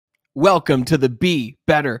Welcome to the Be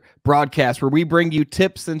Better broadcast, where we bring you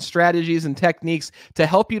tips and strategies and techniques to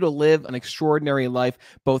help you to live an extraordinary life,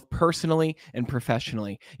 both personally and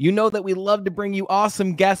professionally. You know that we love to bring you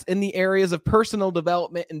awesome guests in the areas of personal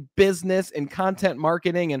development and business and content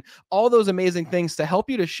marketing and all those amazing things to help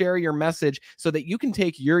you to share your message so that you can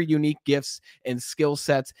take your unique gifts and skill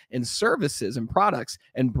sets and services and products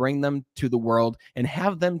and bring them to the world and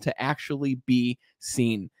have them to actually be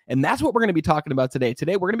seen. And that's what we're going to be talking about today.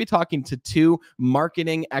 Today, we're going to be talking to two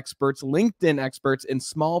marketing experts, LinkedIn experts, and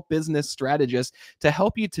small business strategists to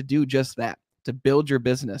help you to do just that, to build your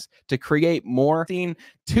business, to create more.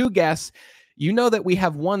 Two guests, you know that we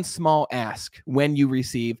have one small ask when you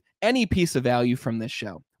receive any piece of value from this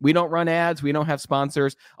show. We don't run ads. We don't have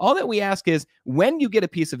sponsors. All that we ask is when you get a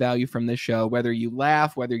piece of value from this show, whether you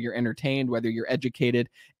laugh, whether you're entertained, whether you're educated,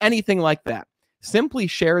 anything like that, simply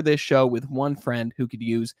share this show with one friend who could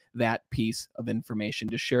use that piece of information.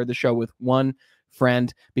 Just share the show with one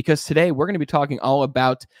friend, because today we're going to be talking all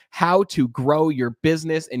about how to grow your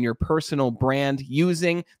business and your personal brand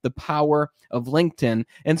using the power of LinkedIn.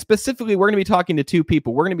 And specifically, we're going to be talking to two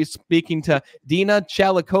people. We're going to be speaking to Dina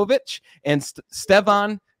Calakovic and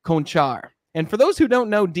Stevan Koncar. And for those who don't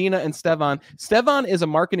know Dina and Stevan, Stevan is a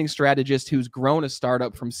marketing strategist who's grown a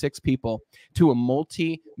startup from 6 people to a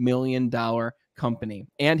multi-million-dollar company.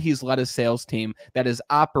 And he's led a sales team that has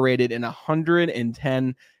operated in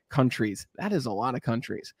 110 countries. That is a lot of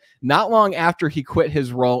countries. Not long after he quit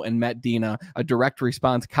his role and met Dina, a direct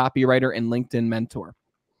response copywriter and LinkedIn mentor.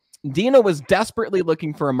 Dina was desperately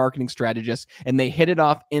looking for a marketing strategist, and they hit it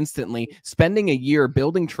off instantly, spending a year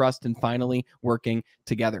building trust and finally working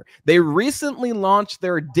together. They recently launched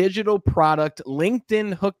their digital product,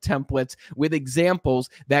 LinkedIn Hook Templates, with examples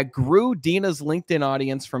that grew Dina's LinkedIn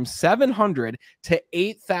audience from 700 to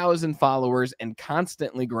 8,000 followers and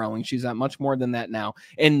constantly growing. She's at much more than that now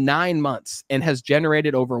in 9 months and has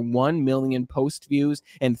generated over 1 million post views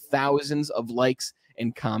and thousands of likes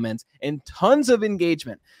and comments and tons of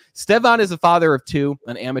engagement. Stevan is a father of 2,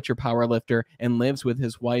 an amateur powerlifter, and lives with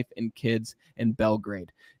his wife and kids in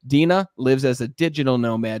Belgrade. Dina lives as a digital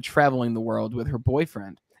nomad, traveling the world with her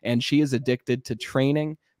boyfriend, and she is addicted to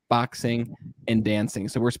training, boxing, and dancing.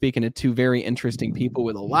 So we're speaking to 2 very interesting people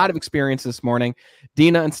with a lot of experience this morning.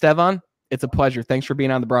 Dina and Stevan, it's a pleasure. Thanks for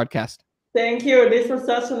being on the broadcast. Thank you. This was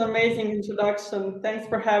such an amazing introduction. Thanks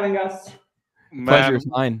for having us. Pleasure is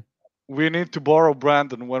mine. We need to borrow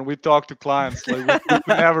Brandon when we talk to clients. Like we can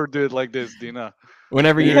never do it like this, Dina.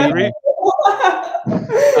 Whenever you need me.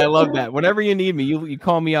 I love that. Whenever you need me, you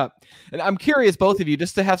call me up. And I'm curious, both of you,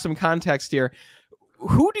 just to have some context here,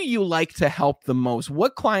 who do you like to help the most?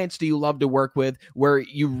 What clients do you love to work with where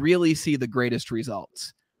you really see the greatest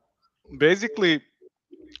results? Basically,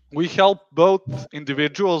 we help both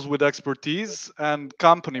individuals with expertise and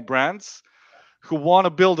company brands who want to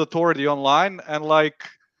build authority online, and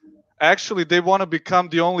actually they want to become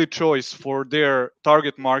the only choice for their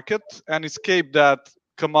target market and escape that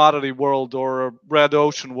commodity world or red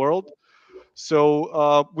ocean world.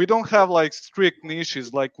 So we don't have strict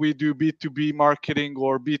niches like we do B2B marketing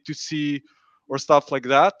or B2C or stuff like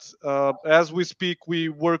that. As we speak, we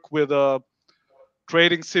work with a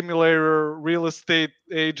trading simulator, real estate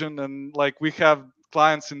agent, and we have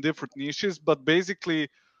clients in different niches, but basically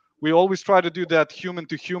we always try to do that human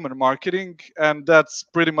to human marketing, and that's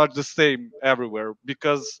pretty much the same everywhere,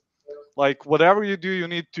 because whatever you do, you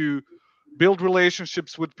need to build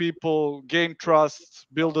relationships with people, gain trust,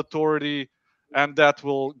 build authority, and that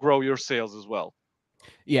will grow your sales as well.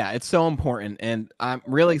 Yeah, it's so important. And I'm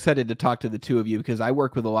really excited to talk to the 2 of you because I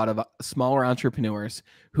work with a lot of smaller entrepreneurs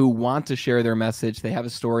who want to share their message. They have a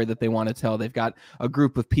story that they want to tell. They've got a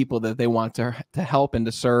group of people that they want to help and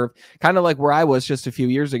to serve, kind of like where I was just a few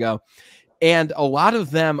years ago. And a lot of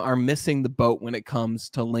them are missing the boat when it comes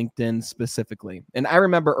to LinkedIn specifically. And I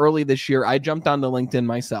remember early this year, I jumped onto LinkedIn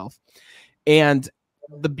myself. And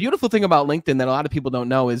the beautiful thing about LinkedIn that a lot of people don't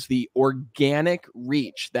know is the organic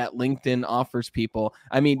reach that LinkedIn offers people.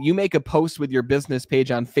 I mean, you make a post with your business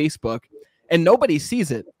page on Facebook and nobody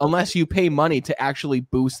sees it unless you pay money to actually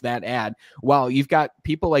boost that ad. While you've got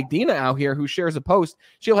people like Dina out here who shares a post,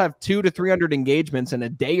 she'll have 200 to 300 engagements in a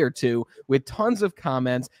day or 2 with tons of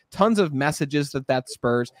comments, tons of messages that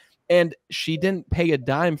spurs. And she didn't pay a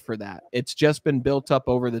dime for that. It's just been built up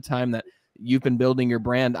over the time that you've been building your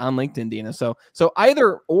brand on LinkedIn, Dina. So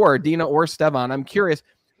either or, Dina or Stevan, I'm curious,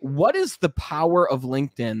 what is the power of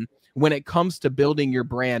LinkedIn when it comes to building your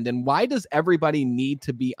brand, and why does everybody need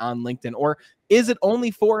to be on LinkedIn? Or is it only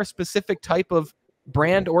for a specific type of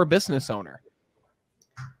brand or business owner?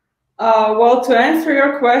 Well, to answer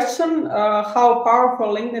your question, how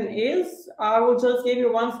powerful LinkedIn is, I will just give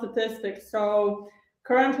you one statistic. So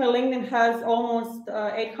currently LinkedIn has almost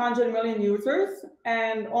 800 million users,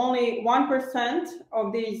 and only 1%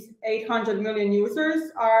 of these 800 million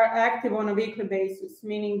users are active on a weekly basis,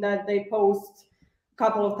 meaning that they post a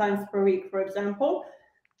couple of times per week, for example.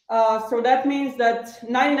 So that means that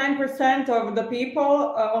 99% of the people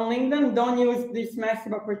on LinkedIn don't use this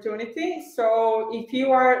massive opportunity. So if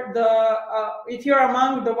you are if you're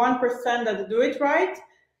among the 1% that do it right,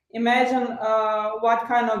 imagine what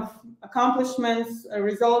kind of accomplishments,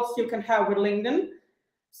 results you can have with LinkedIn.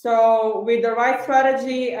 So with the right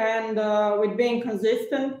strategy and with being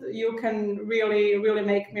consistent, you can really, really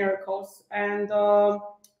make miracles. And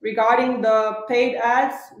regarding the paid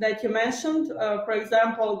ads that you mentioned, for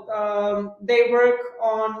example, they work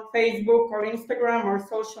on Facebook or Instagram or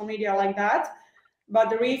social media like that. But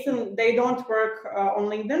the reason they don't work on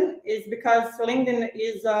LinkedIn is because LinkedIn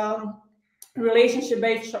is a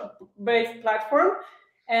relationship-based platform.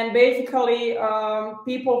 And basically,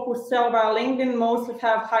 people who sell via LinkedIn mostly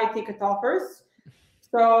have high-ticket offers.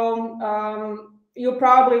 So you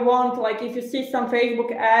probably won't, like, if you see some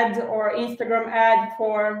Facebook ad or Instagram ad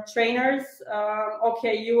for trainers,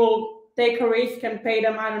 okay, you will take a risk and pay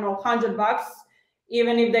them, I don't know, $100.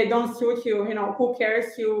 Even if they don't suit you, you know, who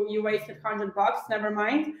cares? You wasted $100, never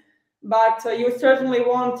mind. But you certainly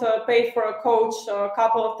won't pay for a coach a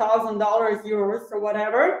couple of $1,000, euros, or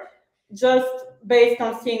whatever, just based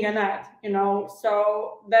on seeing an ad, you know.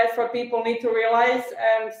 So that's what people need to realize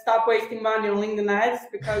and stop wasting money on LinkedIn ads,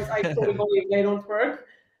 because I truly believe they don't work.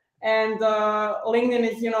 And LinkedIn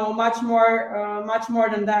is, you know, much more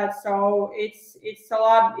than that. So it's a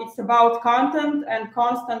lot. It's about content and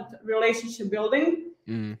constant relationship building.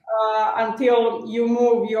 Until you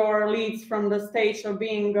move your leads from the stage of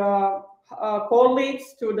being cold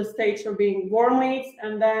leads to the stage of being warm leads,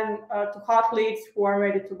 and then to hot leads who are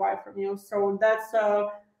ready to buy from you. So that's a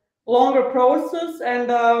longer process,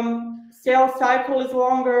 and sales cycle is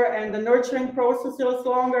longer, and the nurturing process is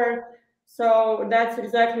longer. So that's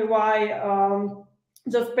exactly why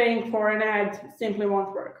just paying for an ad simply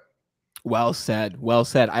won't work. Well said. Well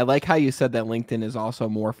said. I like how you said that LinkedIn is also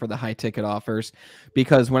more for the high ticket offers,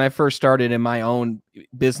 because when I first started in my own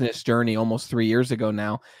business journey almost 3 years ago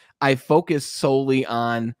now, I focused solely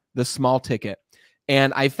on the small ticket.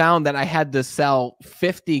 And I found that I had to sell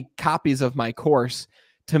 50 copies of my course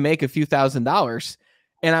to make a few $1,000s.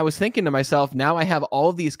 And I was thinking to myself, now I have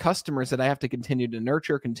all these customers that I have to continue to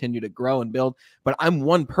nurture, continue to grow and build, but I'm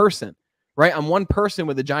one person. Right? I'm one person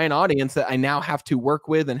with a giant audience that I now have to work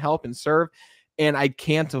with and help and serve, and I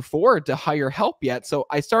can't afford to hire help yet. So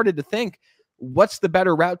I started to think, what's the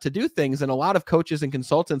better route to do things? And a lot of coaches and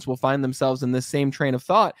consultants will find themselves in this same train of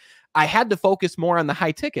thought. I had to focus more on the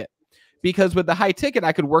high ticket, because with the high ticket,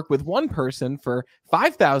 I could work with one person for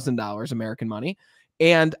 $5,000 American money,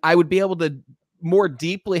 and I would be able to more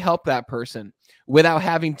deeply help that person without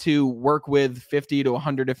having to work with 50 to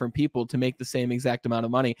 100 different people to make the same exact amount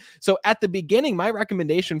of money. So at the beginning, my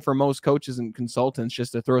recommendation for most coaches and consultants,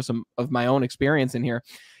 just to throw some of my own experience in here,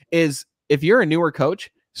 is if you're a newer coach,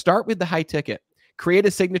 start with the high ticket. Create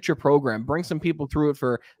a signature program, bring some people through it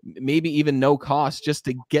for maybe even no cost, just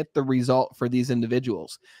to get the result for these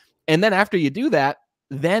individuals. And then after you do that,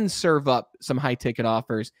 then serve up some high ticket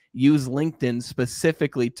offers. Use LinkedIn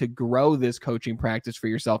specifically to grow this coaching practice for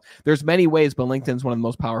yourself. There's many ways, but LinkedIn is one of the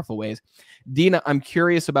most powerful ways. Dina, I'm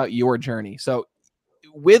curious about your journey. So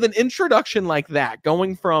with an introduction like that,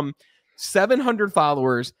 going from 700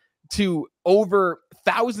 followers to over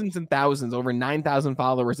thousands and thousands, over 9,000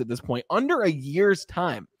 followers at this point, under a year's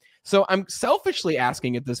time. So I'm selfishly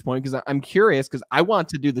asking at this point, because I'm curious, because I want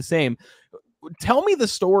to do the same. Tell me the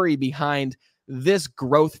story behind this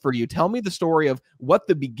growth for you. Tell me the story of what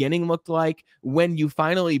the beginning looked like when you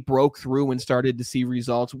finally broke through and started to see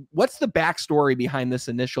results. What's the backstory behind this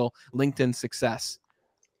initial LinkedIn success?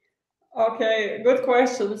 Okay, good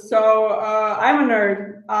question. So I'm a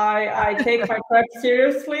nerd. I take my prep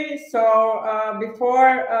seriously. So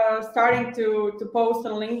before starting to post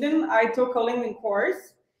on LinkedIn, I took a LinkedIn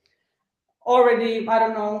course already, I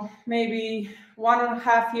don't know, maybe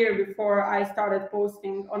 1.5 years before I started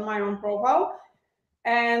posting on my own profile.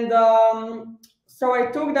 And so I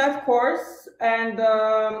took that course and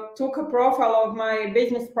took a profile of my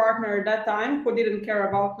business partner at that time, who didn't care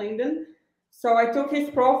about LinkedIn. So I took his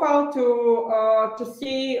profile to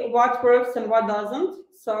see what works and what doesn't.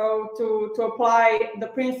 So to apply the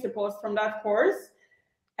principles from that course.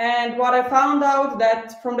 And what I found out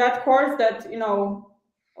that from that course, that, you know,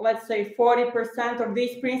 let's say 40% of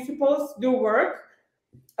these principles do work,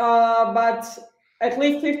 but at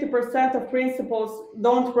least 50% of principles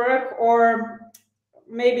don't work, or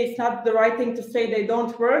maybe it's not the right thing to say they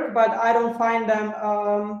don't work, but I don't find them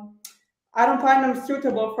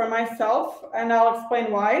suitable for myself, and I'll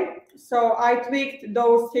explain why. So I tweaked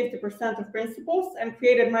those 50% of principles and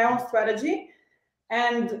created my own strategy.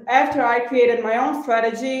 And after I created my own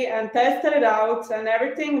strategy and tested it out and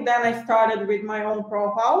everything, then I started with my own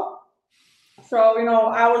profile. So,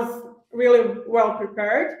 I was really well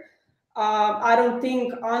prepared. I don't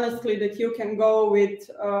think, honestly, that you can go with,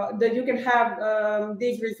 that you can have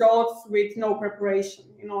these results with no preparation.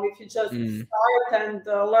 If you just start and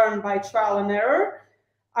learn by trial and error.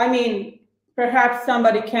 I mean, perhaps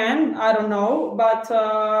somebody can, I don't know. But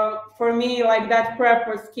for me, like, that prep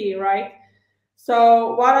was key, right?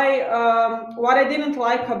 So what I didn't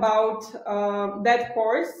like about that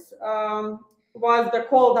course was the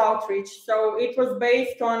cold outreach. So it was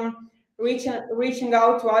based on reaching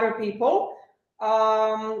out to other people.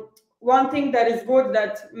 One thing that is good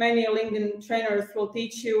that many LinkedIn trainers will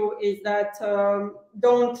teach you is that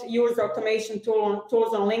don't use automation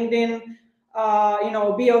tools on LinkedIn.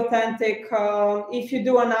 Be authentic. If you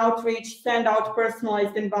do an outreach, send out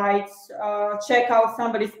personalized invites. Check out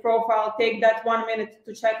somebody's profile. Take that 1 minute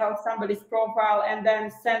to check out somebody's profile, and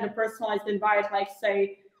then send a personalized invite. Like,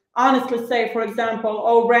 honestly say, for example,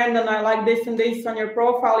 oh, Brandon, I like this and this on your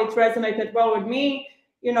profile. It resonated well with me.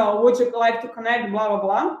 Would you like to connect? Blah blah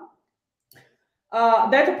blah.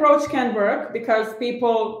 That approach can work because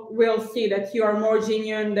people will see that you are more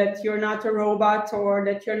genuine, that you're not a robot, or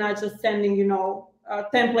that you're not just sending,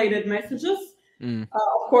 templated messages.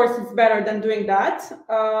 Of course, it's better than doing that.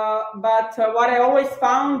 But what I always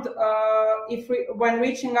found when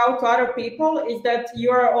reaching out to other people is that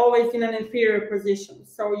you are always in an inferior position.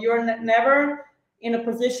 So you're never in a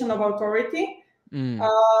position of authority.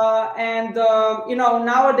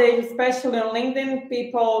 Nowadays, especially on LinkedIn,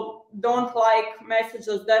 people don't like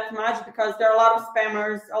messages that much because there are a lot of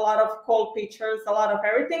spammers, a lot of cold pictures, a lot of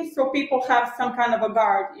everything. So people have some kind of a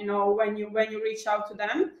guard, when you reach out to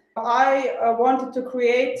them. I wanted to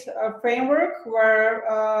create a framework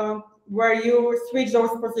where you switch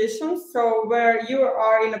those positions. So where you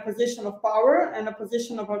are in a position of power and a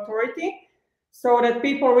position of authority, so that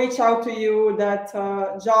people reach out to you, that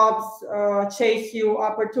jobs chase you,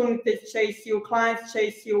 opportunities chase you, clients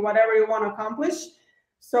chase you, whatever you want to accomplish,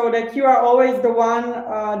 so that you are always the one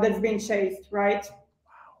that's being chased, right?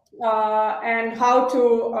 And how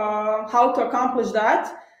to accomplish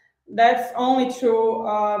that? That's only through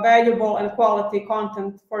valuable and quality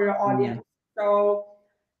content for your audience. So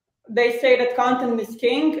they say that content is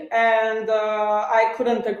king, and I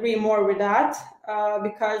couldn't agree more with that,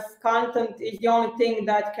 because content is the only thing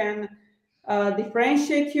that can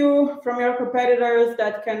differentiate you from your competitors,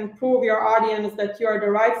 that can prove your audience that you are the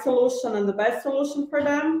right solution and the best solution for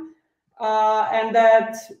them, and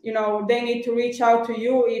that they need to reach out to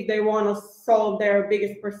you if they want to solve their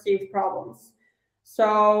biggest perceived problems.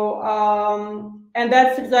 So and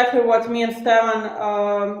that's exactly what me and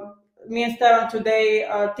Stevan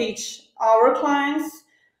today teach our clients,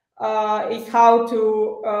 is how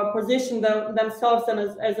to position themselves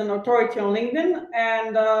as an authority on LinkedIn,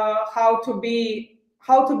 and how to be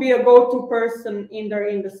a go-to person in their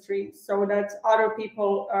industry, so that other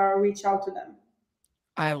people reach out to them.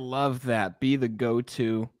 I love that. Be the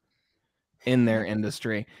go-to in their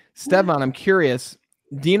industry. Stevan, I'm curious.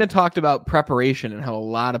 Dina talked about preparation and how a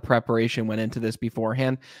lot of preparation went into this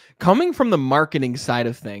beforehand. Coming from the marketing side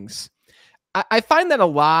of things, I find that a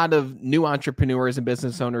lot of new entrepreneurs and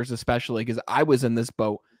business owners, especially because I was in this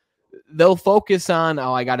boat, they'll focus on,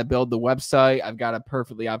 oh, I got to build the website. I've got to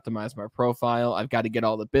perfectly optimize my profile. I've got to get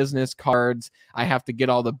all the business cards. I have to get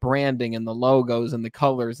all the branding and the logos and the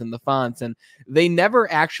colors and the fonts. And they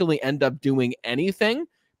never actually end up doing anything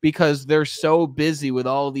because they're so busy with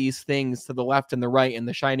all these things to the left and the right and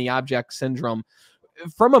the shiny object syndrome.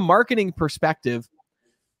 From a marketing perspective,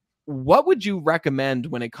 what would you recommend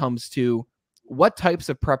when it comes to what types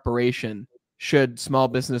of preparation should small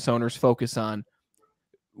business owners focus on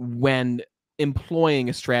when employing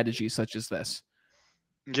a strategy such as this?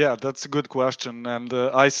 Yeah, that's a good question. And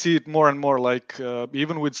I see it more and more, like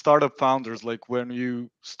even with startup founders, like when you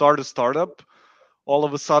start a startup, all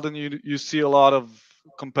of a sudden you see a lot of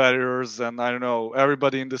competitors, and I don't know,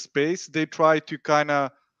 everybody in the space, they try to kind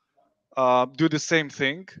of do the same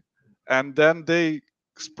thing, and then they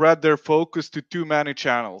spread their focus to too many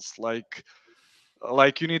channels. Like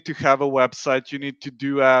you need to have a website, you need to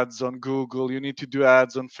do ads on Google, you need to do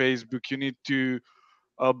ads on Facebook, you need to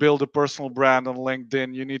build a personal brand on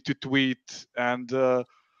LinkedIn, you need to tweet, and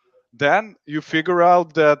then you figure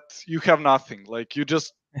out that you have nothing. Like you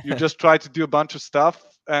just you just try to do a bunch of stuff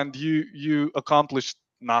and you accomplish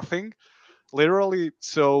nothing, literally.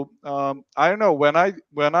 So I don't know, when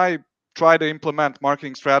I try to implement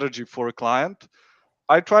marketing strategy for a client,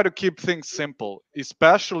 I try to keep things simple,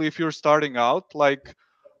 especially if you're starting out. Like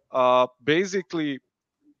basically,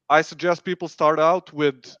 I suggest people start out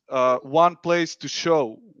with one place to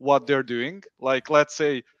show what they're doing. Like, let's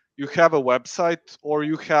say you have a website or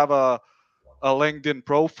you have a LinkedIn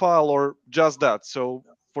profile or just that. So,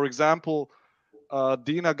 for example,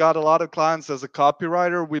 Dina got a lot of clients as a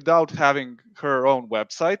copywriter without having her own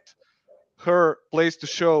website. Her place to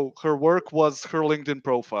show her work was her LinkedIn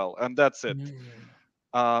profile, and that's it.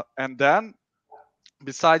 And then,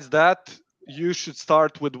 besides that, you should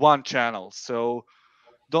start with one channel. So,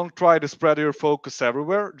 don't try to spread your focus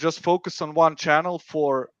everywhere. Just focus on one channel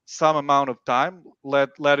for some amount of time.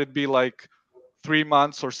 Let it be like 3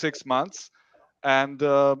 months or 6 months, and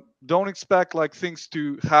don't expect like things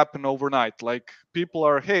to happen overnight. Like people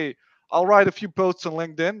are, hey, I'll write a few posts on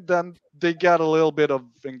LinkedIn, then they get a little bit of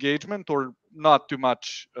engagement or not too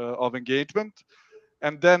much of engagement,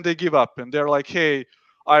 and then they give up and they're like, hey,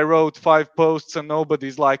 I wrote 5 posts and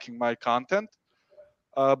nobody's liking my content.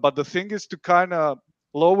 But the thing is to kind of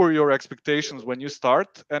lower your expectations when you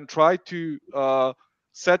start and try to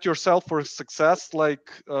set yourself for success,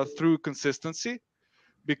 like through consistency.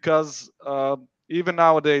 Because even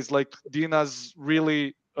nowadays, like Dina's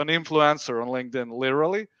really an influencer on LinkedIn,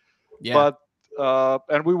 literally. Yeah. But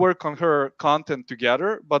and we work on her content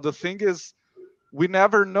together. But the thing is, we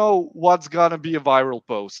never know what's gonna be a viral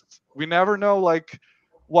post. We never know like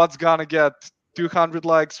what's gonna get 200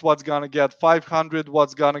 likes, what's gonna get 500,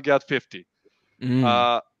 what's gonna get 50.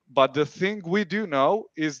 Mm. But the thing we do know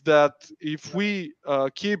is that if we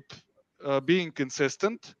keep being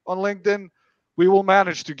consistent on LinkedIn, we will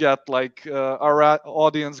manage to get like our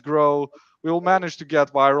audience grow. We will manage to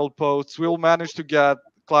get viral posts. We will manage to get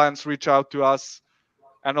clients reach out to us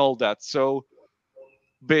and all that. So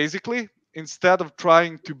basically, instead of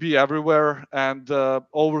trying to be everywhere and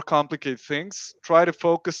overcomplicate things, try to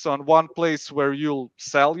focus on one place where you'll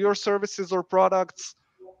sell your services or products,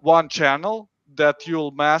 one channel that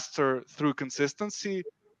you'll master through consistency,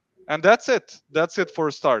 and that's it. That's it for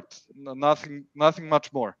a start. Nothing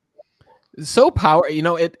much more. So power,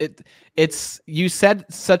 it's you said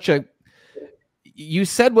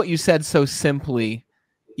what you said so simply,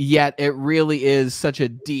 yet it really is such a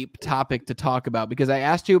deep topic to talk about, because I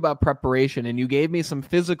asked you about preparation and you gave me some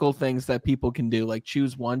physical things that people can do, like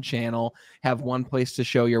choose one channel, have one place to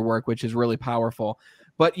show your work, which is really powerful.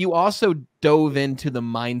 But you also dove into the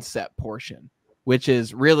mindset portion, which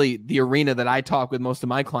is really the arena that I talk with most of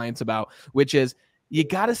my clients about, which is you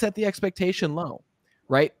got to set the expectation low.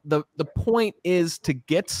 Right? The point is to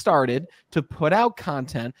get started, to put out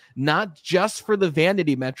content, not just for the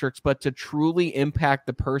vanity metrics, but to truly impact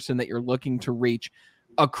the person that you're looking to reach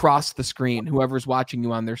across the screen, whoever's watching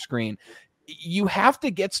you on their screen. You have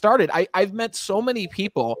to get started. I've met so many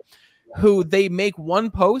people who they make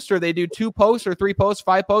one post, or they do 2 posts or 3 posts,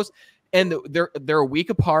 5 posts, and they're a week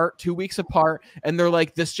apart, 2 weeks apart, and they're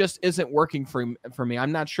like, this just isn't working for me.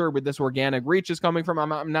 I'm not sure where this organic reach is coming from.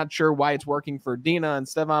 I'm not sure why it's working for Dina and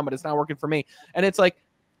Stevan, but it's not working for me. And it's like,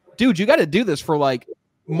 dude, you got to do this for like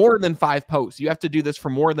more than 5 posts. You have to do this for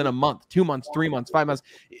more than a month, 2 months, 3 months, 5 months.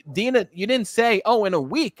 Dina, you didn't say, oh, in a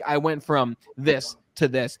week I went from this to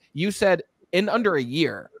this. You said in under a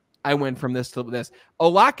year I went from this to this. A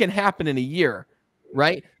lot can happen in a year,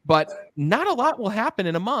 right? But not a lot will happen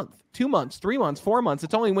in a month, 2 months, 3 months, 4 months.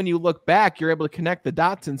 It's only when you look back, you're able to connect the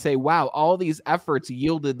dots and say, wow, all these efforts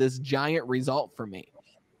yielded this giant result for me.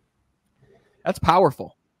 That's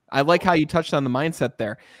powerful. I like how you touched on the mindset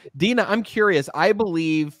there. Dina, I'm curious. I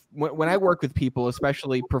believe when I work with people,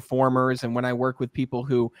 especially performers, and when I work with people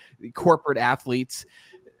who, corporate athletes,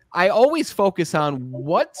 I always focus on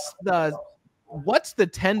what's the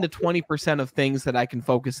 10 to 20% of things that I can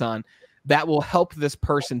focus on that will help this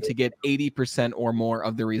person to get 80% or more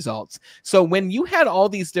of the results. So when you had all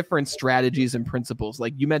these different strategies and principles,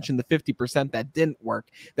 like you mentioned the 50% that didn't work,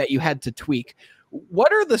 that you had to tweak,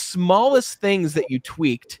 what are the smallest things that you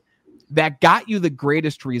tweaked that got you the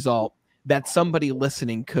greatest result that somebody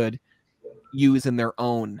listening could use in their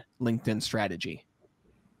own LinkedIn strategy?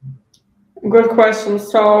 Good question.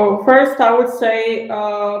 So first, I would say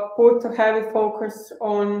put a heavy focus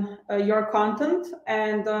on your content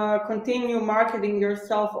and continue marketing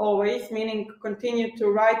yourself always, meaning continue to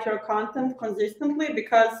write your content consistently,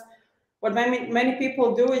 because what many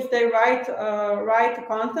people do is they write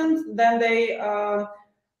content, then they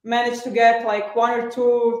manage to get like 1 or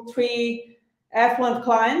 2, 3 affluent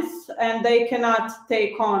clients, and they cannot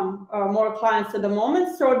take on more clients at the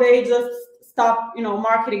moment, so they just stop,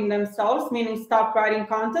 marketing themselves, meaning stop writing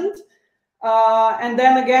content. And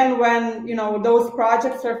then again, when those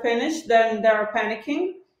projects are finished, then they're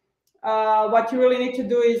panicking. What you really need to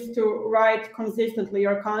do is to write consistently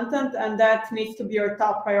your content, and that needs to be your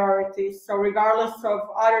top priority. So regardless of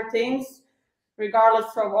other things,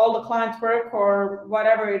 regardless of all the client work or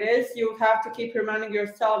whatever it is, you have to keep reminding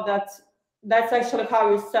yourself that that's actually how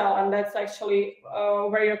you sell, and that's actually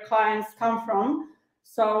where your clients come from.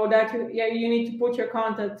 So that you need to put your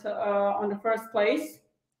content on the first place.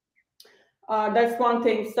 That's one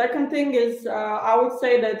thing. Second thing is, I would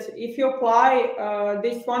say that if you apply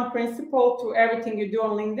this one principle to everything you do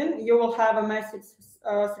on LinkedIn, you will have a massive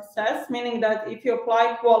success, meaning that if you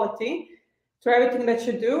apply quality to everything that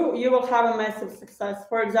you do, you will have a massive success.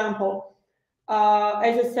 For example,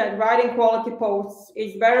 as I said, writing quality posts.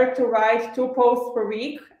 It's better to write 2 posts per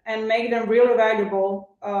week and make them really valuable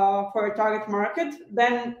for your target market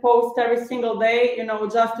than post every single day,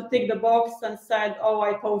 just to tick the box and said, oh,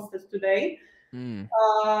 I posted today.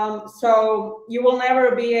 So you will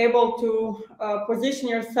never be able to position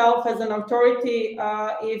yourself as an authority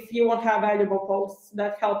if you won't have valuable posts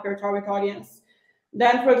that help your target audience.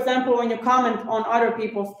 Then, for example, when you comment on other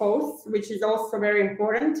people's posts, which is also very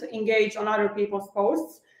important, engage on other people's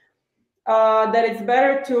posts, that it's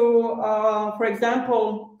better to, for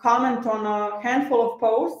example, comment on a handful of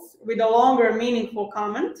posts with a longer, meaningful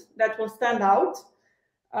comment that will stand out.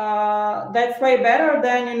 That's way better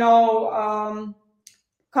than,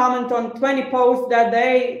 comment on 20 posts that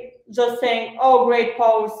day, just saying, oh, great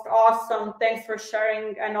post, awesome, thanks for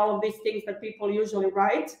sharing, and all of these things that people usually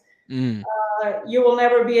write. You will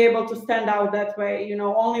never be able to stand out that way.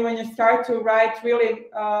 Only when you start to write really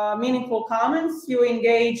meaningful comments, you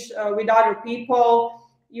engage with other people,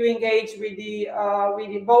 you engage with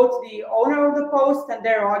both the owner of the post and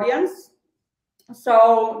their audience.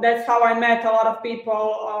 So that's how I met a lot of people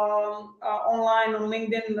online on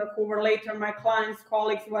LinkedIn who were later my clients,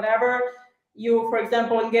 colleagues, whatever. You, for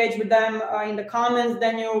example, engage with them in the comments,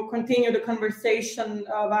 then you continue the conversation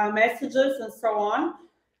via messages and so on.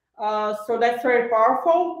 So that's very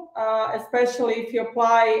powerful, especially if you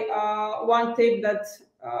apply one tip that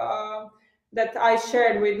I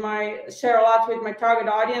share a lot with my target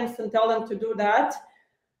audience and tell them to do that.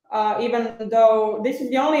 Even though this is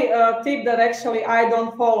the only tip that actually I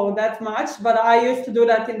don't follow that much, but I used to do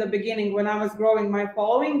that in the beginning when I was growing my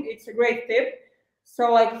following. It's a great tip.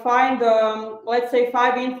 So like find, let's say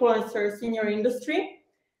 5 influencers in your industry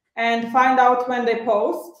and find out when they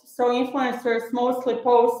post. So influencers mostly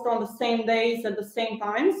post on the same days at the same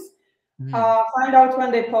times. Find out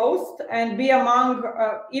when they post and be among,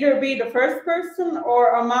 either be the first person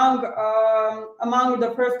or among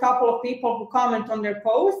the first couple of people who comment on their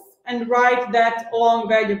posts and write that long,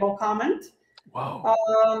 valuable comment.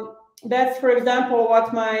 Wow. That's, for example,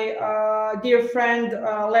 what my dear friend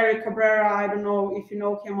Larry Cabrera, I don't know if you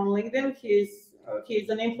know him on LinkedIn, he's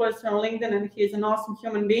an influencer on LinkedIn and he's an awesome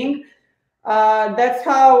human being. That's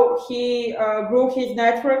how he grew his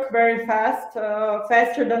network very fast,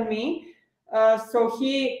 faster than me. So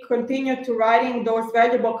he continued to writing those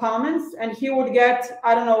valuable comments, and he would get,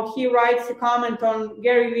 I don't know, he writes a comment on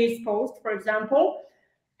Gary Vee's post, for example,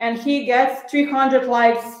 and he gets 300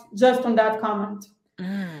 likes just on that comment.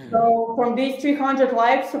 So from these 300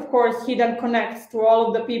 likes, of course, he then connects to all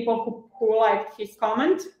of the people who liked his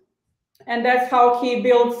comment. And that's how he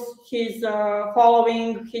builds his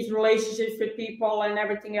following, his relationships with people and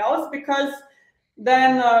everything else, because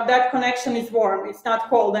then that connection is warm. It's not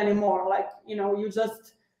cold anymore. Like, you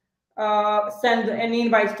just send an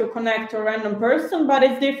invite to connect to a random person, but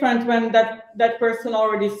it's different when that person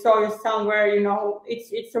already saw you somewhere,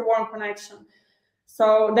 it's a warm connection.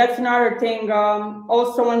 So that's another thing.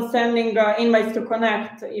 Also, when sending invites to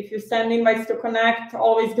connect, if you send invites to connect,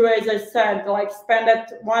 always do as I said, like spend that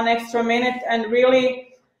 1 extra minute and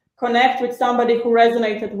really connect with somebody who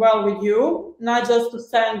resonated well with you, not just to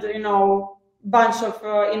send, bunch of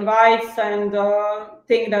invites and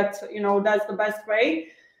think that, that's the best way.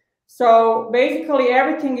 So basically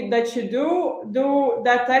everything that you do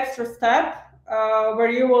that extra step where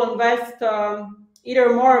you will invest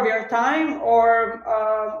either more of your time or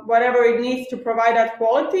whatever it needs to provide that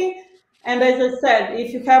quality. And as I said,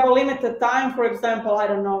 if you have a limited time, for example, I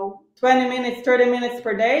don't know, 20 minutes, 30 minutes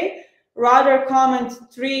per day, rather comment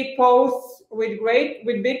 3 posts with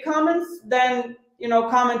big comments than,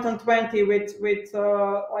 comment on 20 with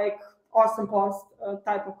like awesome post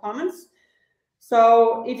type of comments.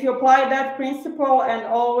 So if you apply that principle and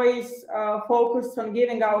always focus on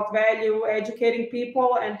giving out value, educating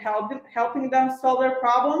people, and helping them solve their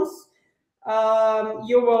problems,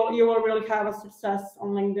 you will really have a success on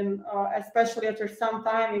LinkedIn, especially after some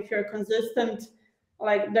time. If you're consistent,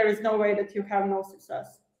 like, there is no way that you have no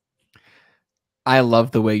success. I love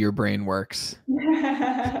the way your brain works.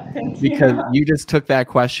 Thank Because you. you just took that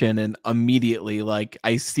question and immediately, like,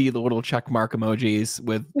 I see the little check mark emojis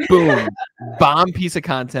with boom, bomb piece of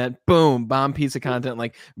content, boom, bomb piece of content,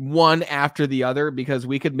 like one after the other, because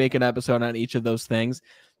we could make an episode on each of those things.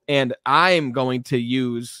 And I'm going to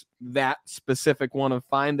use that specific one of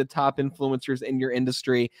find the top influencers in your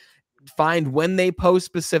industry, find when they post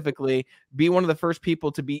specifically, be one of the first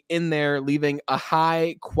people to be in there leaving a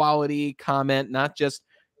high quality comment, not just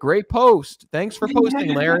great post, thanks for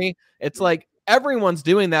posting, Larry. It's like everyone's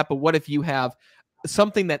doing that, but what if you have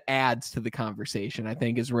something that adds to the conversation? I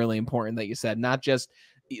think is really important that you said, not just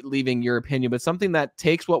leaving your opinion, but something that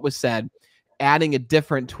takes what was said, adding a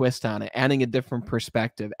different twist on it, adding a different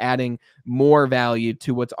perspective, adding more value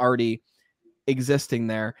to what's already existing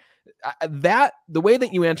there. That the way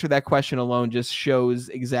that you answer that question alone just shows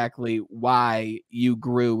exactly why you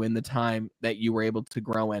grew in the time that you were able to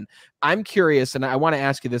grow in. I'm curious, and I want to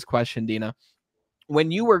ask you this question, Dina. When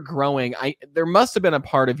you were growing, there must have been a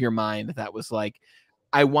part of your mind that was like,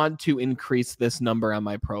 I want to increase this number on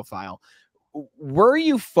my profile. Were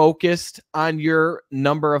you focused on your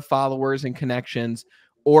number of followers and connections,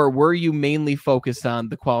 or were you mainly focused on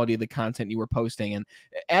the quality of the content you were posting? And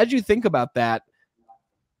as you think about that,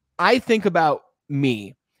 I think about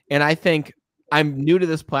me, and I think I'm new to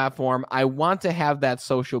this platform. I want to have that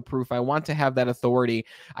social proof. I want to have that authority.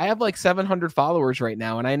 I have like 700 followers right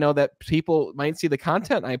now, and I know that people might see the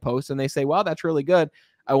content I post and they say, wow, that's really good.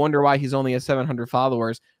 I wonder why he's only at 700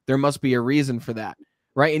 followers. There must be a reason for that,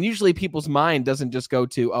 right? And usually people's mind doesn't just go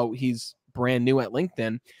to, oh, he's brand new at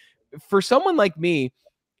LinkedIn. For someone like me,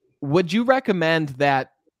 would you recommend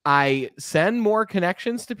that I send more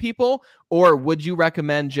connections to people, or would you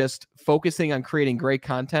recommend just focusing on creating great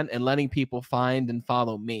content and letting people find and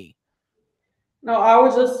follow me? No, I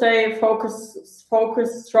would just say focus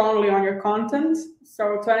strongly on your content.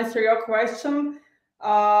 So to answer your question,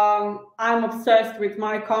 I'm obsessed with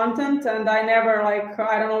my content, and I never, like,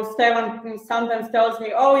 I don't know, Stevan sometimes tells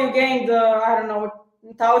me, oh, you gained, I don't know,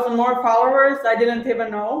 1,000 more followers. I didn't even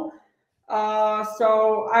know.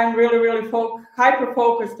 So I'm really hyper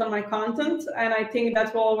focused on my content, and I think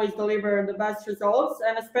that will always deliver the best results.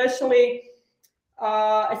 And especially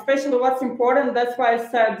what's important, that's why I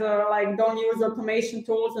said, like, don't use automation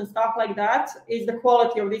tools and stuff like that, is the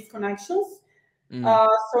quality of these connections.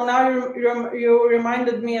 So now you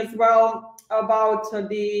reminded me as well about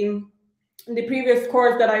the previous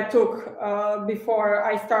course that I took before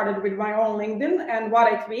I started with my own LinkedIn, and what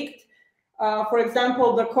I tweaked. For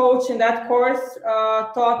example, the coach in that course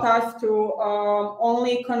taught us to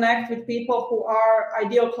only connect with people who are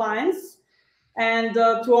ideal clients, and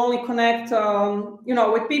to only connect,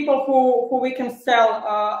 with people who we can sell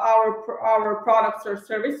our products or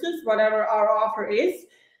services, whatever our offer is.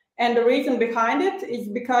 And the reason behind it is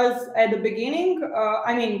because at the beginning,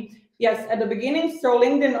 at the beginning, so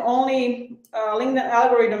LinkedIn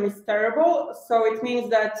algorithm is terrible. So it means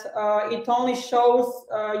that it only shows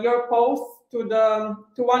your posts to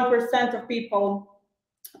 1% of people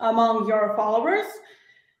among your followers.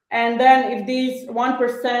 And then if these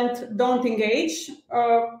 1% don't engage,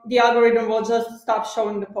 the algorithm will just stop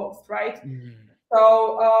showing the post, right?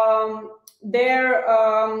 So their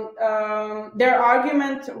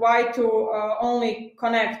argument why to only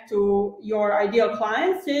connect to your ideal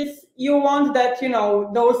clients is you want that,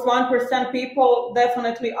 those 1% people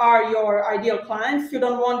definitely are your ideal clients. You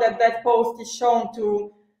don't want that post is shown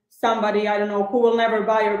to somebody, I don't know, who will never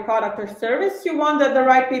buy your product or service. You want that the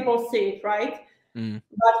right people see it, right?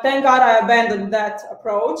 But thank God I abandoned that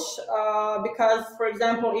approach because, for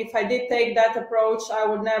example, if I did take that approach, I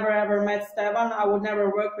would never ever met Stevan. I would never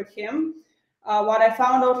work with him. What I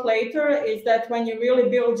found out later is that when you really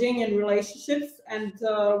build genuine relationships, and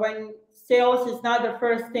when sales is not the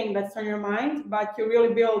first thing that's on your mind, but you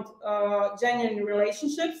really build genuine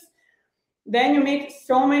relationships, then you meet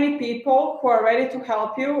so many people who are ready to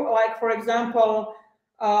help you. Like, for example,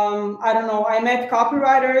 I don't know, I met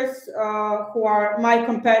copywriters who are my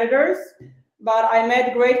competitors, but I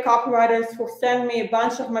met great copywriters who send me a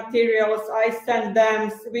bunch of materials. I send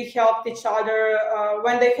them, we helped each other.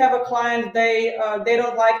 When they have a client they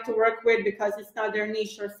don't like to work with because it's not their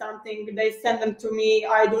niche or something, they send them to me.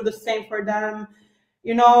 I do the same for them.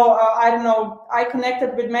 I don't know, I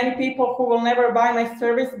connected with many people who will never buy my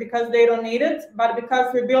service because they don't need it, but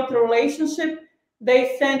because we built a relationship,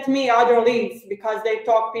 they sent me other leads because they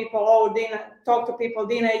talk people, oh, Dina, talk to people,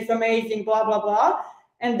 Dina is amazing, blah, blah, blah.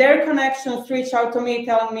 And their connections reach out to me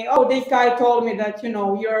telling me, oh, this guy told me that,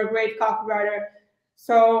 you're a great copywriter.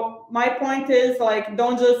 So my point is, like,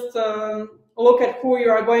 don't just look at who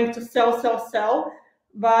you are going to sell,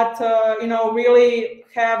 but, really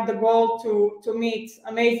have the goal to meet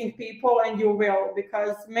amazing people, and you will,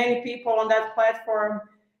 because many people on that platform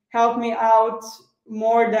help me out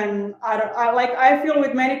more than I feel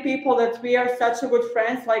with many people that we are such a good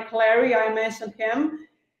friends. Like Larry, I mentioned him.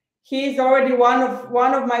 He's already one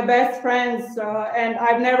of my best friends, and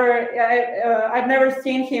I've never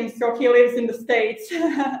seen him. So he lives in the States,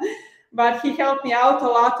 but he helped me out a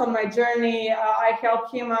lot on my journey. I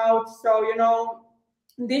helped him out, so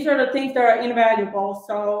these are the things that are invaluable.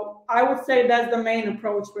 So I would say that's the main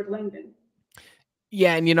approach with LinkedIn.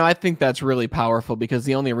 Yeah, and I think that's really powerful, because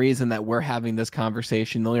the only reason that we're having this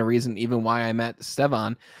conversation, the only reason even why I met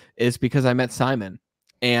Stevan, is because I met Simon.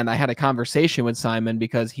 And I had a conversation with Simon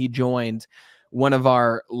because he joined one of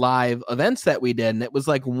our live events that we did, and it was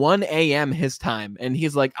like 1 a.m. his time. And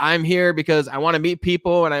he's like, I'm here because I want to meet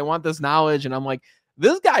people and I want this knowledge. And I'm like,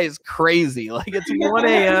 this guy is crazy. Like, it's 1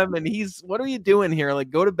 a.m. and what are you doing here?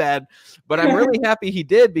 Like, go to bed. But I'm really happy he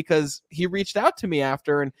did, because he reached out to me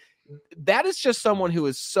after, and that is just someone who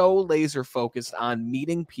is so laser focused on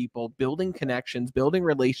meeting people, building connections, building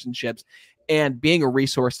relationships, and being a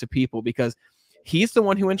resource to people, because he's the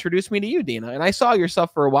one who introduced me to you, Dina. And I saw your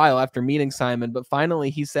stuff for a while after meeting Simon, but finally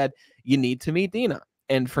he said, you need to meet Dina.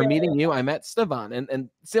 And for meeting you, I met Stevan. And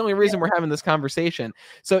it's the only reason we're having this conversation.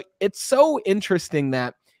 So it's so interesting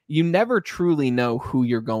that you never truly know who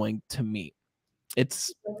you're going to meet.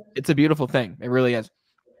 It's a beautiful thing. It really is.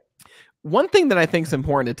 One thing that I think is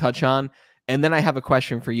important to touch on, and then I have a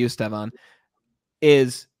question for you, Stevan,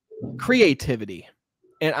 is creativity.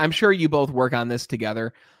 And I'm sure you both work on this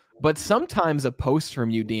together, but sometimes a post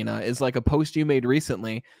from you, Dina, is like a post you made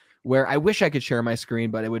recently where I wish I could share my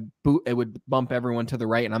screen, but it would bump everyone to the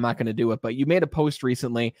right, and I'm not going to do it. But you made a post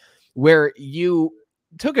recently where you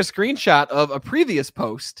took a screenshot of a previous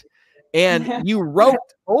post and you wrote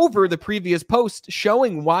over the previous post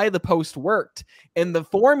showing why the post worked and the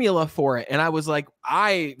formula for it. And I was like,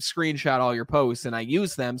 I screenshot all your posts and I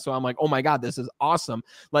use them. So I'm like, oh my God, this is awesome.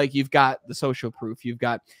 Like, you've got the social proof, you've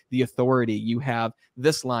got the authority, you have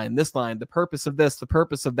this line, the purpose of this, the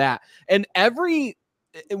purpose of that. And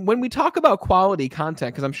when we talk about quality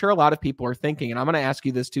content, because I'm sure a lot of people are thinking, and I'm going to ask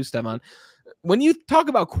you this too, Stevan, when you talk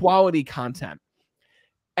about quality content,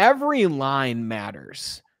 every line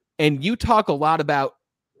matters. And you talk a lot about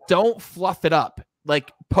don't fluff it up.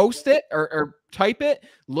 Like, post it or type it,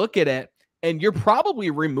 look at it, and you're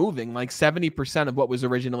probably removing like 70% of what was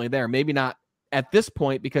originally there. Maybe not at this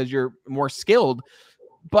point because you're more skilled,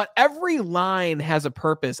 but every line has a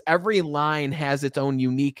purpose. Every line has its own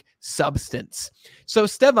unique substance. So,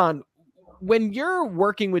 Stevan, when you're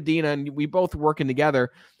working with Dina and we both working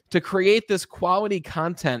together to create this quality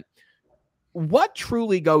content, what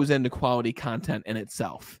truly goes into quality content in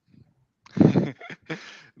itself?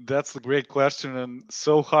 That's a great question and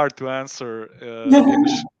so hard to answer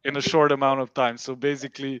in a short amount of time. So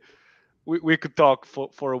basically, we could talk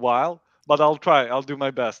for a while, but I'll try. I'll do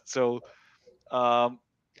my best. So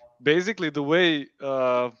basically, the way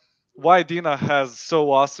why Dina has so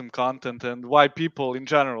awesome content and why people in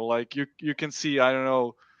general, like you can see, I don't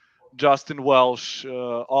know, Justin Welsh,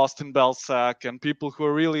 Austin Belsack, and people who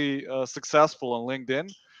are really successful on LinkedIn.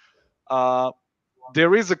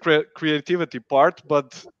 There is a creativity part,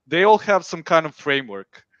 but they all have some kind of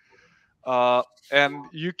framework, and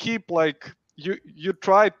you keep like you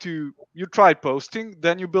try posting,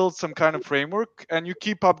 then you build some kind of framework, and you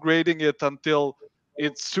keep upgrading it until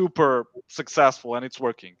it's super successful and it's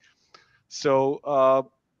working. So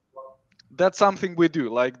that's something we do.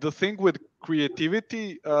 Like, the thing with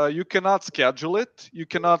creativity, you cannot schedule it. You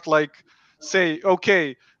cannot like say,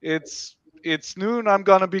 okay, it's noon, I'm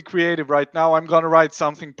gonna be creative right now, I'm gonna write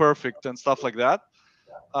something perfect and stuff like that.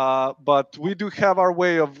 But we do have our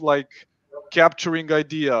way of like capturing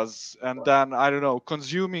ideas and then, I don't know,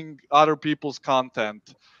 consuming other people's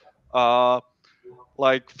content,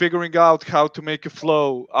 like figuring out how to make a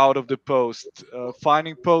flow out of the post,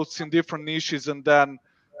 finding posts in different niches and then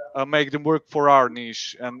make them work for our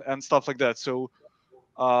niche and stuff like that. So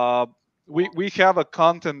we have a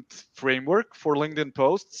content framework for LinkedIn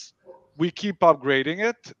posts. We keep upgrading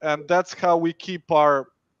it, and that's how we keep our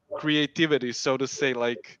creativity, so to say,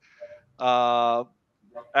 like at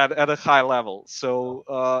a high level.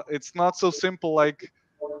 So it's not so simple like,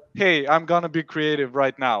 hey, I'm gonna be creative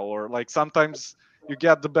right now, or like sometimes you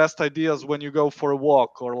get the best ideas when you go for a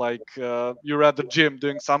walk, or like you're at the gym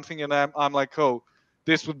doing something, and I'm like, oh,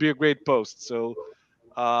 this would be a great post. So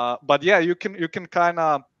but yeah, you can kind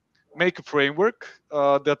of make a framework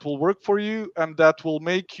that will work for you, and that will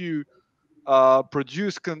make you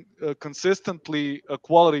produce consistently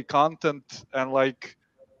quality content, and like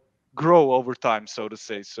grow over time, so to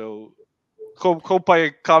say. So hope I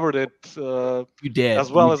covered it You did.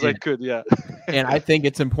 as well You as I did. could. Yeah. And I think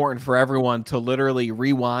it's important for everyone to literally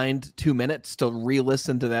rewind 2 minutes to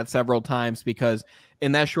re-listen to that several times, because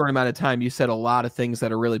in that short amount of time, you said a lot of things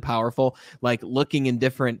that are really powerful, like looking in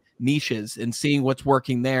different niches and seeing what's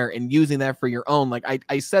working there and using that for your own. Like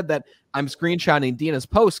I said that I'm screenshotting Dina's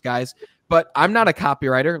post, guys, but I'm not a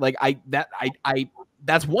copywriter. Like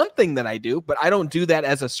that's one thing that I do, but I don't do that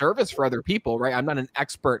as a service for other people, right? I'm not an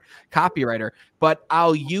expert copywriter, but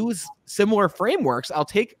I'll use similar frameworks. I'll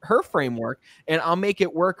take her framework and I'll make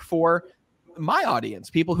it work for my audience,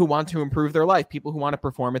 people who want to improve their life, people who want to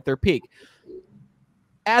perform at their peak.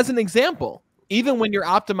 As an example, even when you're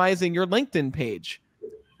optimizing your LinkedIn page,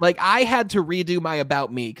 like I had to redo my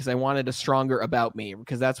about me because I wanted a stronger about me,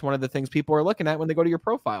 because that's one of the things people are looking at when they go to your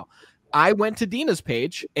profile. I went to Dina's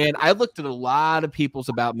page and I looked at a lot of people's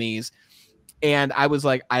about me's, and I was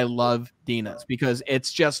like, I love Dina's because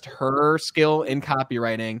it's just her skill in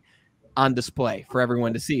copywriting on display for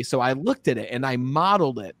everyone to see. So I looked at it and I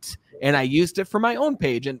modeled it and I used it for my own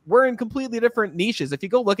page. And we're in completely different niches. If you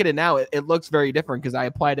go look at it now, it looks very different because I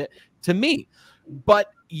applied it to me.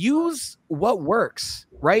 But use what works,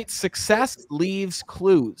 right? Success leaves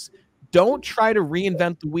clues. Don't try to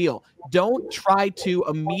reinvent the wheel. Don't try to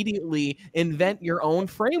immediately invent your own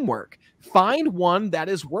framework. Find one that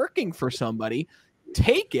is working for somebody,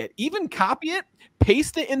 take it, even copy it,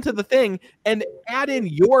 paste it into the thing, and add in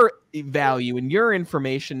your value and your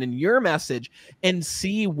information and your message and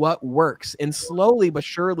see what works. And slowly but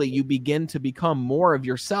surely, you begin to become more of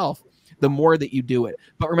yourself the more that you do it.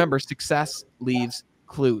 But remember, success leaves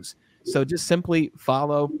clues. So just simply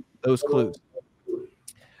follow those clues.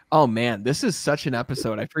 Oh man, this is such an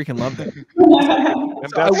episode. I freaking love it.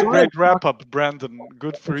 And that's a great wrap up, Brandon.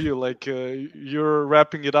 Good for you. Like you're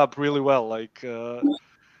wrapping it up really well. Like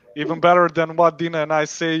even better than what Dina and I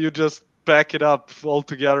say. You just back it up all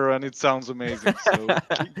together, and it sounds amazing. So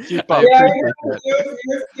keep up. Yeah,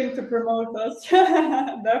 you seem to promote us.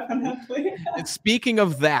 Definitely. Speaking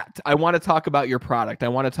of that, I want to talk about your product. I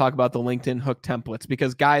want to talk about the LinkedIn hook templates,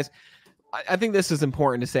 because guys, I think this is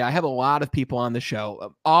important to say. I have a lot of people on the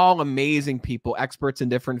show, all amazing people, experts in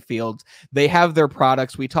different fields. They have their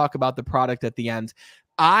products. We talk about the product at the end.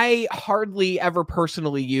 I hardly ever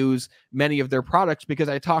personally use many of their products because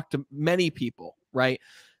I talk to many people, right?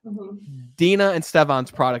 Mm-hmm. Dina and Stevan's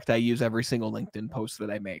product I use every single LinkedIn post that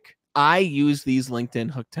I make. I use these LinkedIn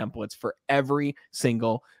hook templates for every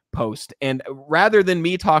single post. And rather than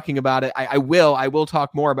me talking about it, I will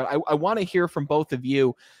talk more, but I want to hear from both of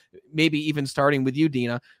you, maybe even starting with you,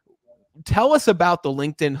 Dina. Tell us about the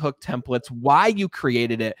LinkedIn hook templates, why you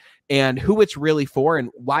created it, and who it's really for, and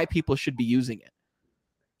why people should be using it.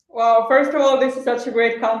 Well, first of all, this is such a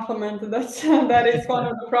great compliment. That is one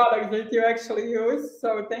of the products that you actually use.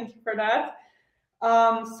 So thank you for that.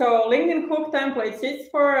 So LinkedIn hook templates, it's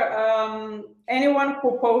for anyone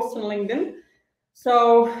who posts on LinkedIn.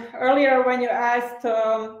 So earlier when you asked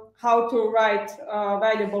how to write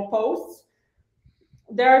valuable posts,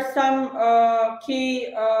 there are some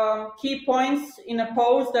key points in a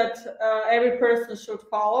post that every person should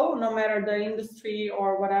follow, no matter the industry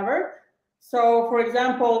or whatever. So, for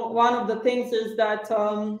example, one of the things is that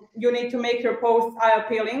you need to make your post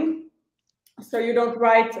eye-appealing. So you don't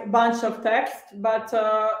write a bunch of text, but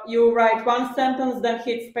you write one sentence, then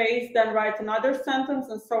hit space, then write another sentence,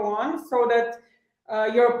 and so on, so that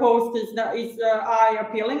your post is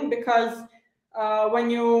eye-appealing. Because when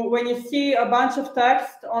you see a bunch of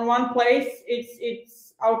text on one place,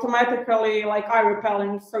 it's automatically like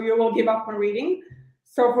eye-repelling, so you will give up on reading.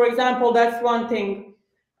 So, for example, that's one thing.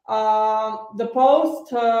 The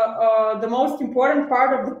post, the most important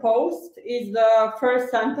part of the post is the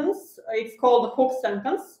first sentence. It's called the hook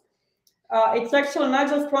sentence. It's actually not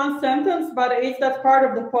just one sentence, but it's that part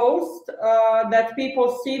of the post that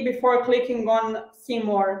people see before clicking on see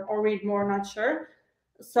more or read more, not sure.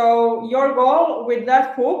 So your goal with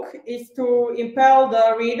that hook is to impel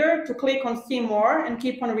the reader to click on see more and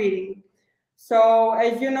keep on reading. So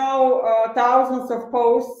as you know, thousands of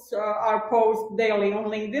posts are posted daily on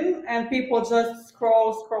LinkedIn, and people just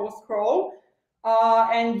scroll.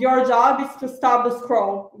 And your job is to stop the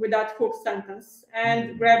scroll with that hook sentence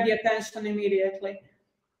and grab the attention immediately.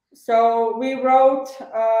 So we wrote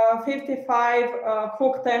 55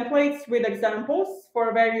 hook templates with examples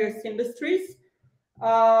for various industries.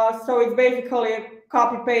 So it's basically a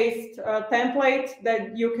copy-paste template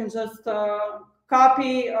that you can just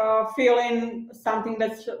copy, fill in something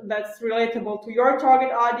that's relatable to your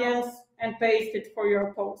target audience, and paste it for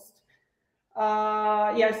your post.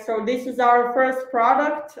 Yes, so this is our first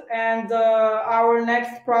product, and our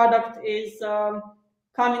next product is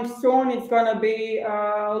coming soon. It's going to be a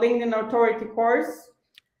LinkedIn Authority course.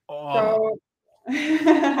 Oh. So,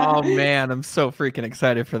 oh man, I'm so freaking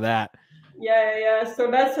excited for that. Yeah.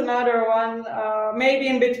 So that's another one. Maybe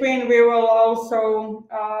in between we will also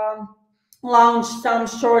launch some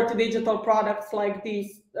short digital products like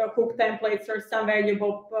these hook templates or some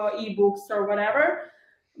valuable ebooks or whatever.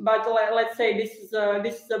 But let's say this is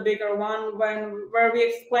a bigger one where we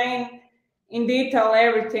explain in detail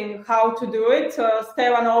everything, how to do it.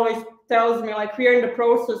 Stevan always tells me, like, we're in the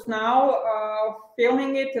process now of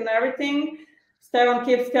filming it and everything. Stevan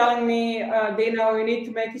keeps telling me, Dina, we need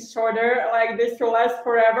to make it shorter. Like, this will last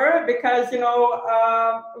forever, because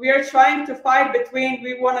we are trying to fight between,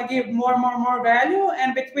 we want to give more value,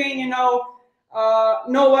 and between know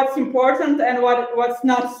what's important and what's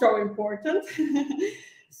not so important.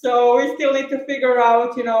 So we still need to figure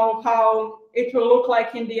out, how it will look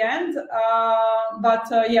like in the end. But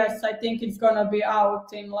yes, I think it's gonna be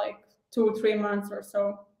out in like 2-3 months or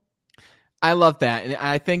so. I love that. And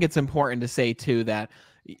I think it's important to say too that,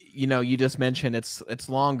 you just mentioned it's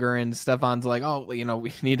longer, and Stefan's like, oh, we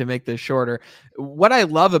need to make this shorter. What I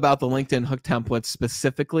love about the LinkedIn hook templates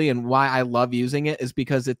specifically, and why I love using it, is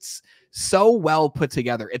because it's so well put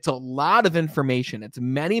together. It's a lot of information. It's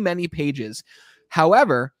many, many pages.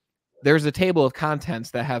 However, there's a table of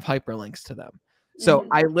contents that have hyperlinks to them. So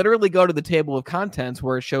I literally go to the table of contents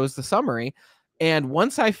where it shows the summary. And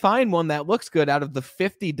once I find one that looks good out of the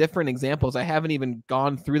 50 different examples, I haven't even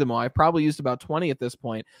gone through them all. I probably used about 20 at this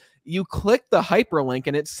point. You click the hyperlink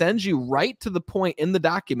and it sends you right to the point in the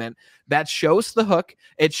document that shows the hook.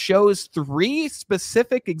 It shows 3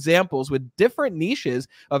 specific examples with different niches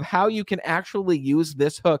of how you can actually use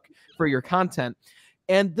this hook for your content.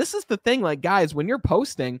 And this is the thing, like, guys, when you're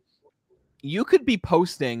posting, you could be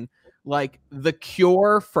posting like the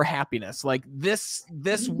cure for happiness. Like this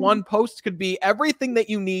one post could be everything that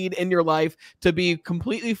you need in your life to be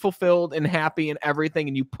completely fulfilled and happy and everything.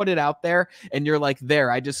 And you put it out there and you're like, there,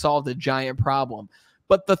 I just solved a giant problem.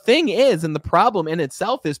 But the thing is, and the problem in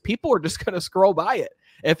itself is, people are just going to scroll by it.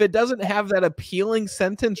 If it doesn't have that appealing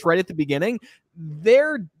sentence right at the beginning,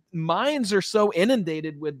 their minds are so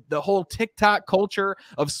inundated with the whole TikTok culture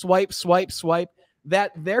of swipe,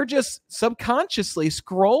 that they're just subconsciously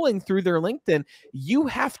scrolling through their LinkedIn. You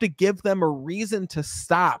have to give them a reason to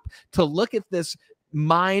stop, to look at this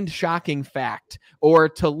mind-shocking fact, or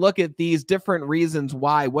to look at these different reasons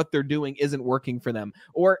why what they're doing isn't working for them,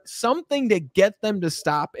 or something to get them to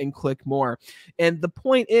stop and click more. And the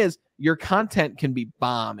point is, your content can be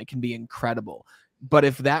bomb. It can be incredible. But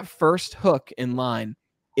if that first hook in line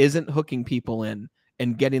isn't hooking people in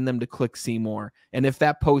and getting them to click see more, and if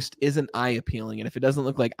that post isn't eye appealing, and if it doesn't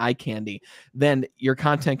look like eye candy, then your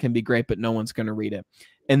content can be great, but no one's going to read it.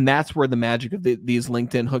 And that's where the magic of these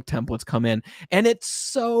LinkedIn hook templates come in. And it's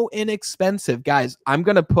so inexpensive. Guys, I'm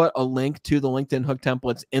going to put a link to the LinkedIn hook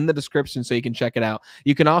templates in the description so you can check it out.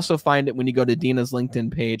 You can also find it when you go to Dina's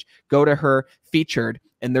LinkedIn page. Go to her featured,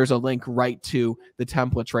 and there's a link right to the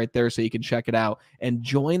templates right there so you can check it out and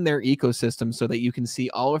join their ecosystem so that you can see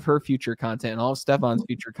all of her future content and all of Stefan's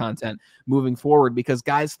future content moving forward. Because,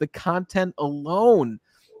 guys, the content alone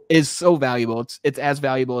is so valuable. It's as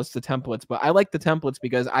valuable as the templates. But I like the templates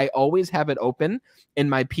because I always have it open in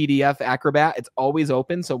my PDF Acrobat. It's always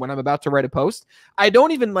open. So when I'm about to write a post, I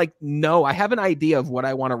don't even know. I have an idea of what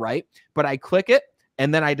I want to write, but I click it.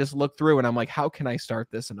 And then I just look through and I'm like, how can I start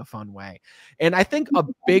this in a fun way? And I think a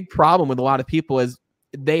big problem with a lot of people is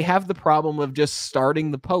they have the problem of just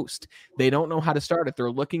starting the post. They don't know how to start it.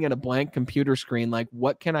 They're looking at a blank computer screen like,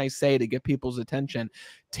 what can I say to get people's attention?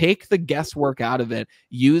 Take the guesswork out of it.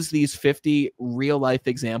 Use these 50 real life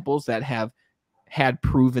examples that have had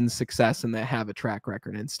proven success and that have a track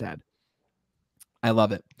record instead. I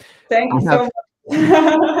love it. Thank you so much.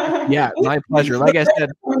 Yeah, my pleasure. Like I said,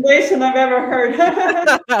 recommendation I've ever heard.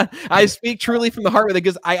 I speak truly from the heart with it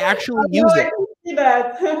because I actually use it. I can see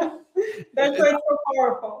that. That's why it's so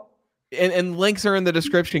powerful. And links are in the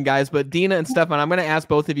description, guys. But Dina and Stevan, I'm going to ask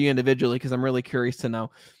both of you individually because I'm really curious to know.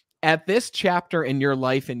 At this chapter in your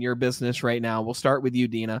life and your business right now, we'll start with you,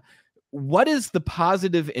 Dina. What is the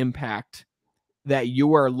positive impact that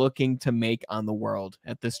you are looking to make on the world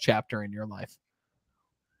at this chapter in your life?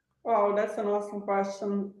 Wow, that's an awesome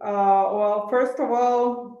question. Well, first of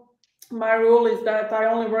all, my rule is that I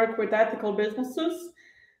only work with ethical businesses.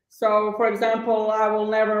 So, for example, I will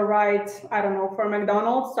never write, I don't know, for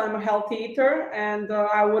McDonald's. I'm a healthy eater, and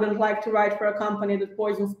I wouldn't like to write for a company that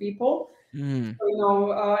poisons people. Mm.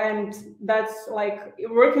 So, and that's like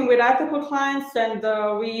working with ethical clients, and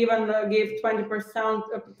we even give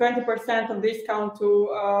 20% of discount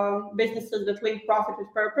to businesses that link profit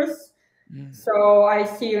with purpose. So I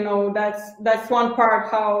see, that's one part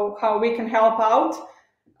how we can help out,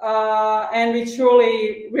 and we're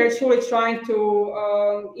truly trying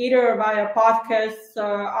to either via podcasts,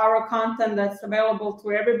 our content that's available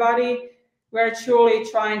to everybody. We're truly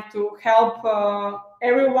trying to help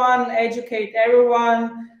everyone, educate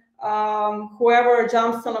everyone, whoever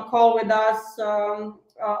jumps on a call with us.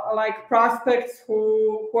 Like prospects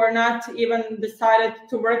who are not even decided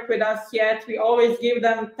to work with us yet. We always give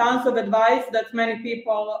them tons of advice that many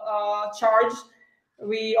people charge.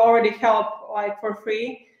 We already help like for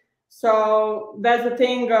free. So that's the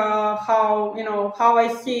thing, how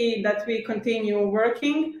I see that we continue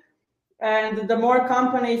working. And the more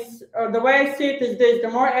companies, or the way I see it is this, the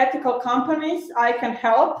more ethical companies I can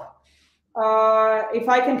help, if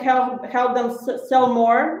I can help them sell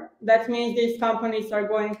more, that means these companies are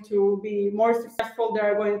going to be more successful. They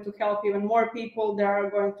are going to help even more people. They are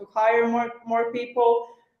going to hire more people.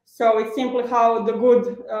 So it's simply how the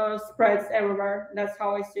good spreads everywhere. That's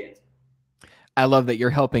how I see it. I love that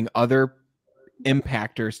you're helping other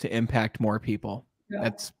impactors to impact more people. Yeah.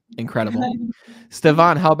 That's incredible.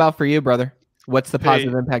 Stevan, how about for you, brother? What's the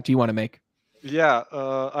positive Hey, impact you want to make? yeah,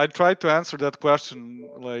 I tried to answer that question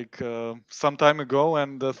like some time ago,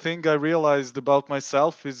 and the thing I realized about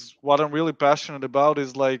myself is what I'm really passionate about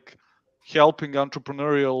is like helping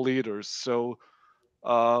entrepreneurial leaders. So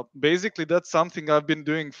basically, that's something I've been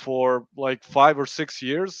doing for like 5 or 6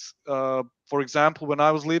 years. For example, when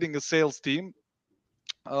I was leading a sales team,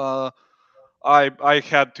 uh, I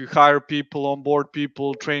had to hire people, onboard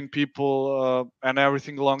people, train people, and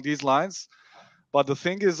everything along these lines. But the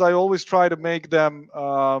thing is, I always try to make them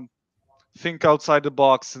think outside the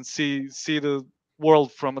box and see the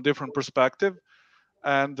world from a different perspective.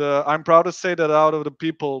 And I'm proud to say that out of the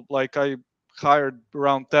people, like I hired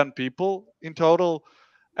around 10 people in total,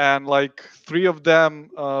 and like 3 of them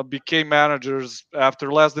became managers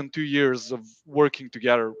after less than 2 years of working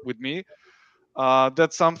together with me.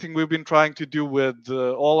 That's something we've been trying to do with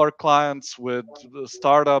all our clients, with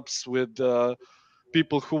startups, with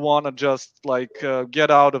people who want to just like get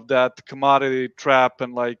out of that commodity trap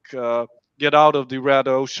and like get out of the red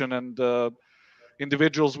ocean, and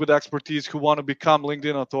individuals with expertise who want to become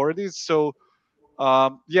LinkedIn authorities. So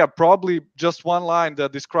yeah, probably just one line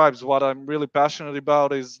that describes what I'm really passionate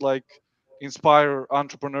about is like inspire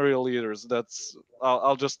entrepreneurial leaders. That's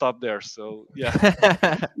I'll just stop there. So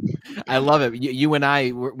yeah. I love it. You and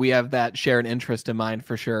I, we have that shared interest in mind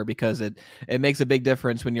for sure, because it makes a big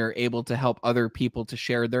difference when you're able to help other people to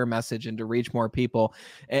share their message and to reach more people.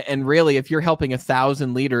 And really, if you're helping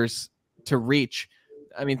 1,000 leaders to reach,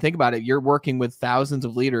 I mean, think about it. You're working with thousands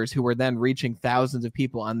of leaders who are then reaching thousands of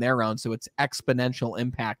people on their own. So it's exponential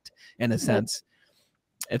impact in a sense.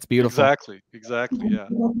 It's beautiful. Exactly. Yeah.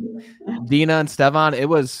 Dina and Stevan,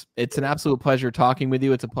 it's an absolute pleasure talking with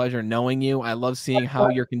you. It's a pleasure knowing you. I love seeing how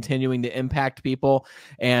you're continuing to impact people.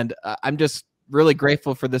 And I'm just really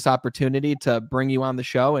grateful for this opportunity to bring you on the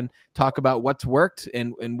show and talk about what's worked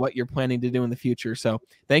and what you're planning to do in the future. So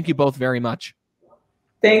thank you both very much.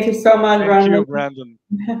 Thank you so much, Thank you, Brandon.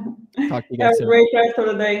 Talk to you Have guys a soon. great rest of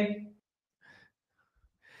the day.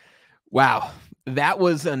 Wow. That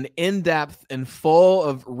was an in-depth and full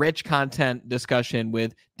of rich content discussion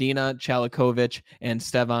with Dina Calakovic and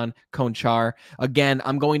Stevan Koncar. Again,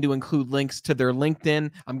 I'm going to include links to their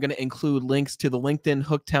LinkedIn. I'm going to include links to the LinkedIn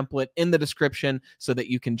hook template in the description so that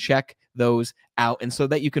you can check those out and so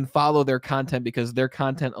that you can follow their content, because their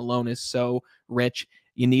content alone is so rich.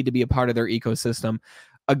 You need to be a part of their ecosystem.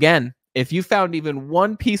 Again, if you found even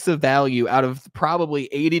one piece of value out of probably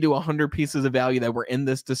 80 to 100 pieces of value that were in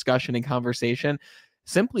this discussion and conversation,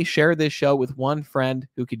 simply share this show with one friend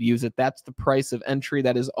who could use it. That's the price of entry.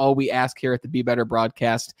 That is all we ask here at the Be Better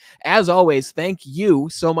broadcast. As always, thank you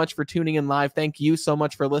so much for tuning in live. Thank you so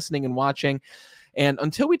much for listening and watching. And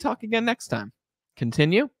until we talk again next time,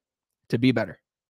 continue to be better.